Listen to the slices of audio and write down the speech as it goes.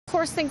Of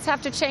course, things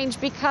have to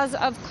change because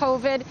of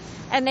COVID,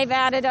 and they've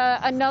added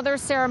another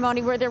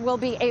ceremony where there will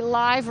be a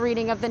live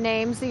reading of the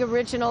names. The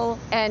original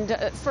and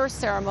first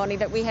ceremony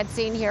that we had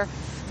seen here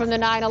from the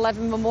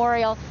 9/11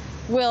 memorial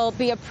will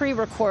be a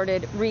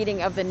pre-recorded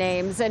reading of the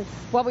names. And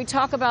while we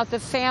talk about the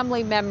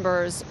family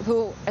members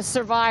who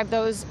survived,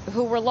 those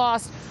who were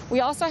lost, we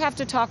also have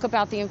to talk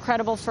about the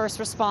incredible first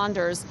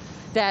responders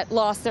that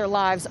lost their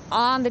lives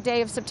on the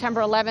day of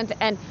September 11th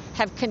and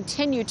have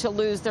continued to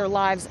lose their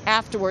lives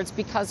afterwards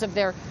because of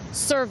their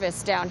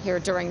service down here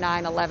during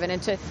 9/11.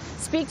 And to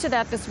speak to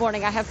that this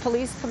morning, I have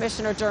Police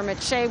Commissioner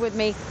Dermot Shea with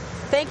me.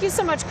 Thank you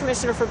so much,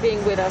 Commissioner, for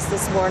being with us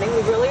this morning.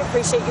 We really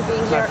appreciate you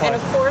being here. And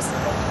of course,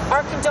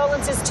 our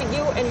condolences to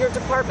you and your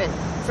department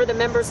for the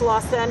members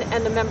lost then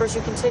and the members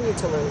you continue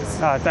to lose.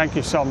 Thank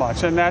you so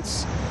much. And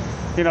that's,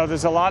 you know,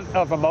 there's a lot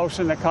of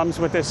emotion that comes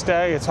with this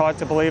day. It's hard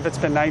to believe it's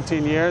been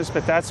 19 years,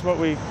 but that's what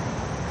we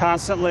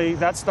constantly,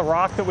 that's the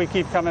rock that we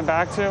keep coming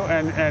back to,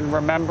 and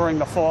remembering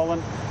the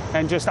fallen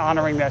and just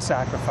honoring their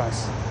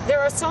sacrifice. There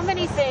are so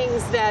many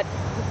things that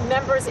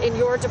members in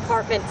your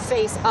department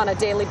face on a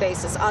daily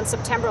basis. On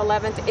September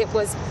 11th, it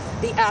was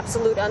the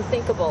absolute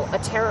unthinkable, a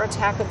terror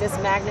attack of this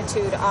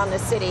magnitude on the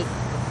city.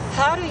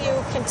 How do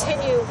you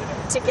continue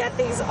to get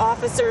these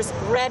officers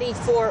ready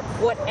for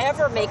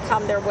whatever may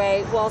come their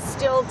way while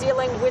still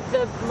dealing with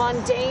the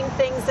mundane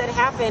things that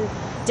happen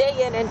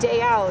day in and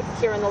day out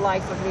here in the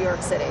life of New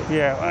York City?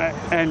 Yeah,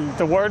 and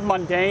the word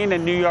mundane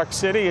in New York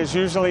City is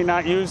usually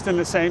not used in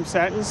the same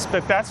sentence,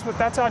 but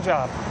that's our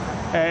job.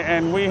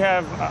 And we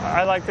have,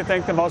 I like to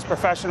think, the most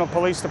professional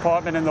police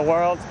department in the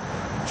world,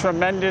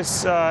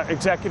 tremendous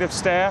executive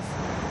staff.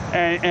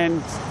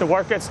 And the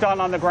work gets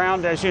done on the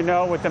ground, as you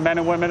know, with the men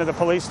and women of the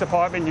police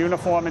department,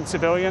 uniform and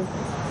civilian.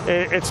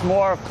 It's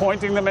more of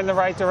pointing them in the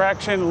right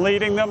direction,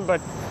 leading them,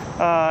 but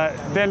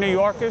they're New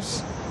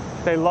Yorkers.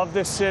 They love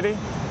this city.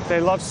 They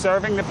love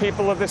serving the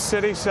people of this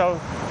city. So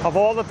of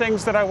all the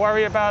things that I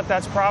worry about,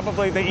 that's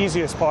probably the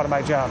easiest part of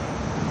my job.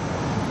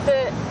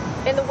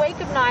 In the wake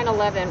of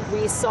 9/11,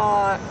 we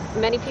saw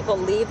many people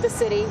leave the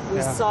city.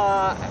 We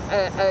saw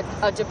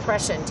a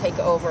depression take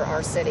over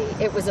our city.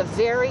 It was a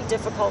very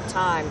difficult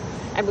time,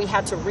 and we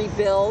had to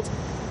rebuild.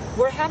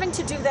 We're having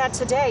to do that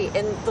today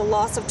in the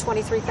loss of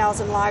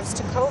 23,000 lives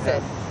to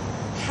COVID.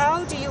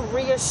 How do you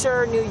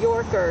reassure New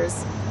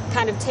Yorkers,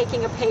 kind of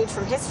taking a page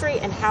from history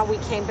and how we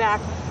came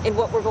back in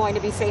what we're going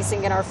to be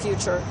facing in our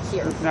future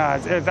here? No,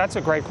 that's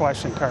a great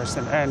question,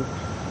 Kirsten. And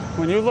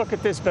when you look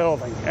at this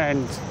building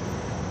and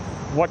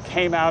what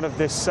came out of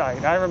this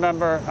site. I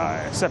remember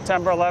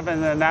September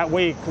 11th and that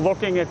week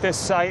looking at this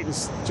site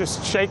and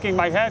just shaking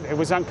my head. It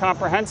was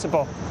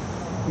incomprehensible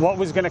what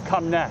was going to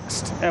come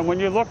next. And when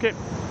you look at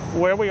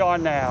where we are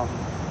now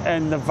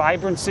and the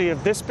vibrancy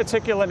of this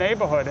particular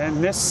neighborhood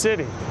and this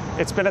city,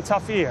 it's been a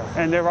tough year.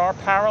 And there are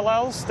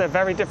parallels. They're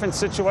very different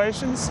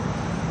situations.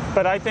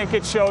 But I think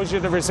it shows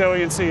you the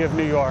resiliency of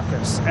New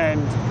Yorkers.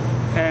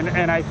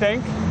 And I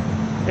think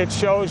it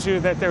shows you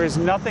that there is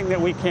nothing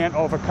that we can't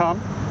overcome.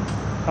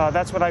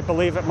 That's what I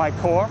believe at my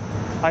core.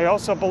 I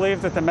also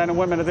believe that the men and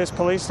women of this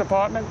police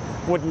department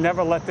would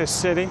never let this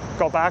city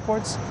go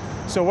backwards.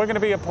 So we're going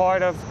to be a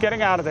part of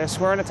getting out of this.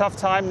 We're in a tough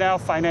time now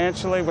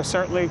financially. We're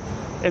certainly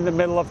in the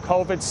middle of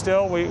COVID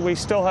still. We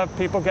still have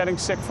people getting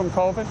sick from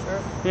COVID. Sure.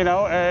 You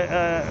know,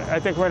 I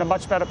think we're in a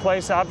much better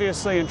place,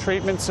 obviously, and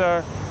treatments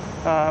are,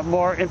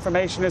 more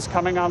information is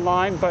coming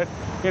online. But,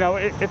 you know,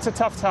 it's a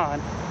tough time.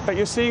 But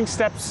you're seeing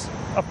steps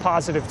of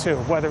positive, too,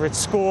 whether it's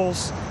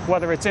schools,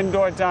 whether it's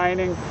indoor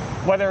dining,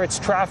 whether it's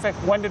traffic.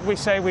 When did we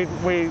say we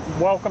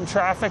welcome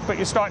traffic? But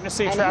you're starting to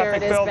see traffic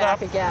build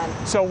up. Again.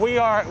 So we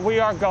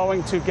are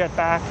going to get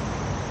back.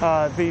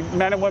 The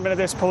men and women of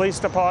this police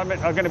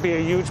department are going to be a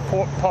huge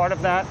part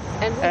of that.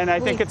 And I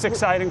think it's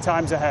exciting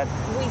times ahead.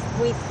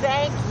 We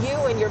thank you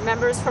and your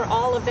members for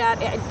all of that.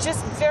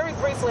 Just very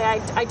briefly,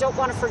 I don't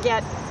want to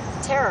forget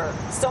terror.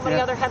 So many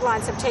other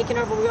headlines have taken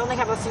over. We only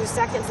have a few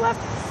seconds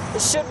left.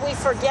 Should we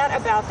forget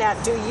about that?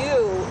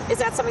 Is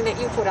that something that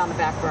you put on the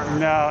back burner?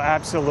 No,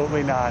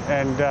 absolutely not.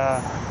 And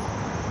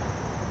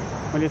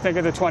when you think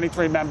of the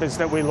 23 members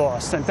that we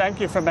lost, and thank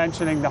you for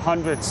mentioning the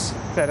hundreds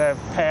that have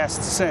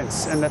passed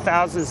since and the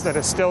thousands that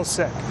are still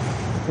sick,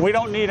 we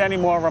don't need any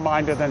more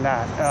reminder than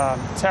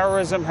that.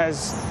 Terrorism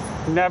has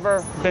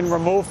never been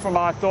removed from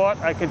our thought.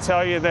 I can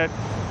tell you that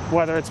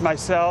whether it's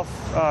myself,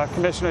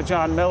 Commissioner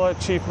John Miller,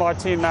 Chief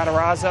Martin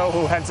Matarazzo,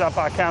 who heads up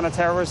our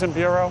Counterterrorism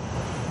Bureau,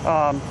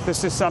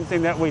 this is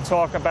something that we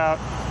talk about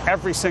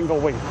every single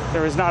week.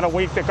 There is not a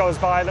week that goes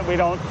by that we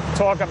don't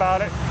talk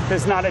about it.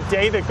 There's not a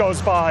day that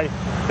goes by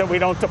that we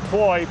don't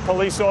deploy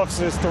police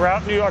officers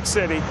throughout New York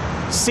City,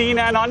 seen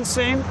and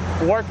unseen,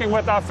 working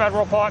with our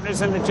federal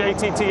partners in the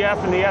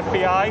JTTF and the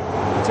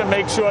FBI to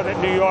make sure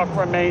that New York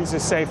remains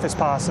as safe as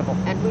possible.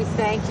 And we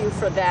thank you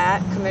for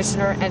that,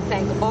 Commissioner, and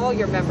thank all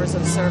your members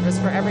of service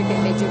for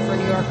everything they do for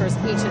New Yorkers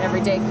each and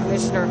every day.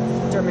 Commissioner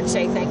Dermot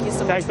Shea, thank you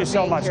so much for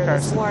being here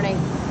this morning.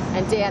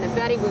 And Dan and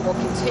Betty, we will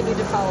continue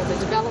to follow the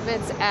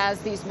developments as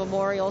these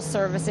memorial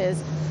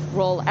services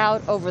roll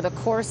out over the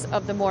course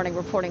of the morning.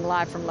 Reporting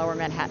live from Lower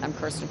Manhattan, I'm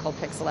Kirsten Cole,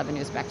 Pix 11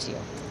 News. Back to you.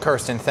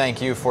 Kirsten,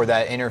 thank you for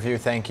that interview.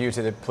 Thank you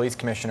to the police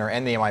commissioner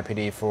and the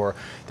NYPD for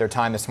their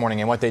time this morning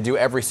and what they do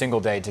every single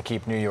day to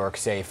keep New York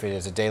safe. It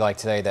is a day like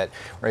today that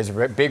is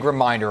a big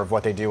reminder of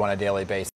what they do on a daily basis.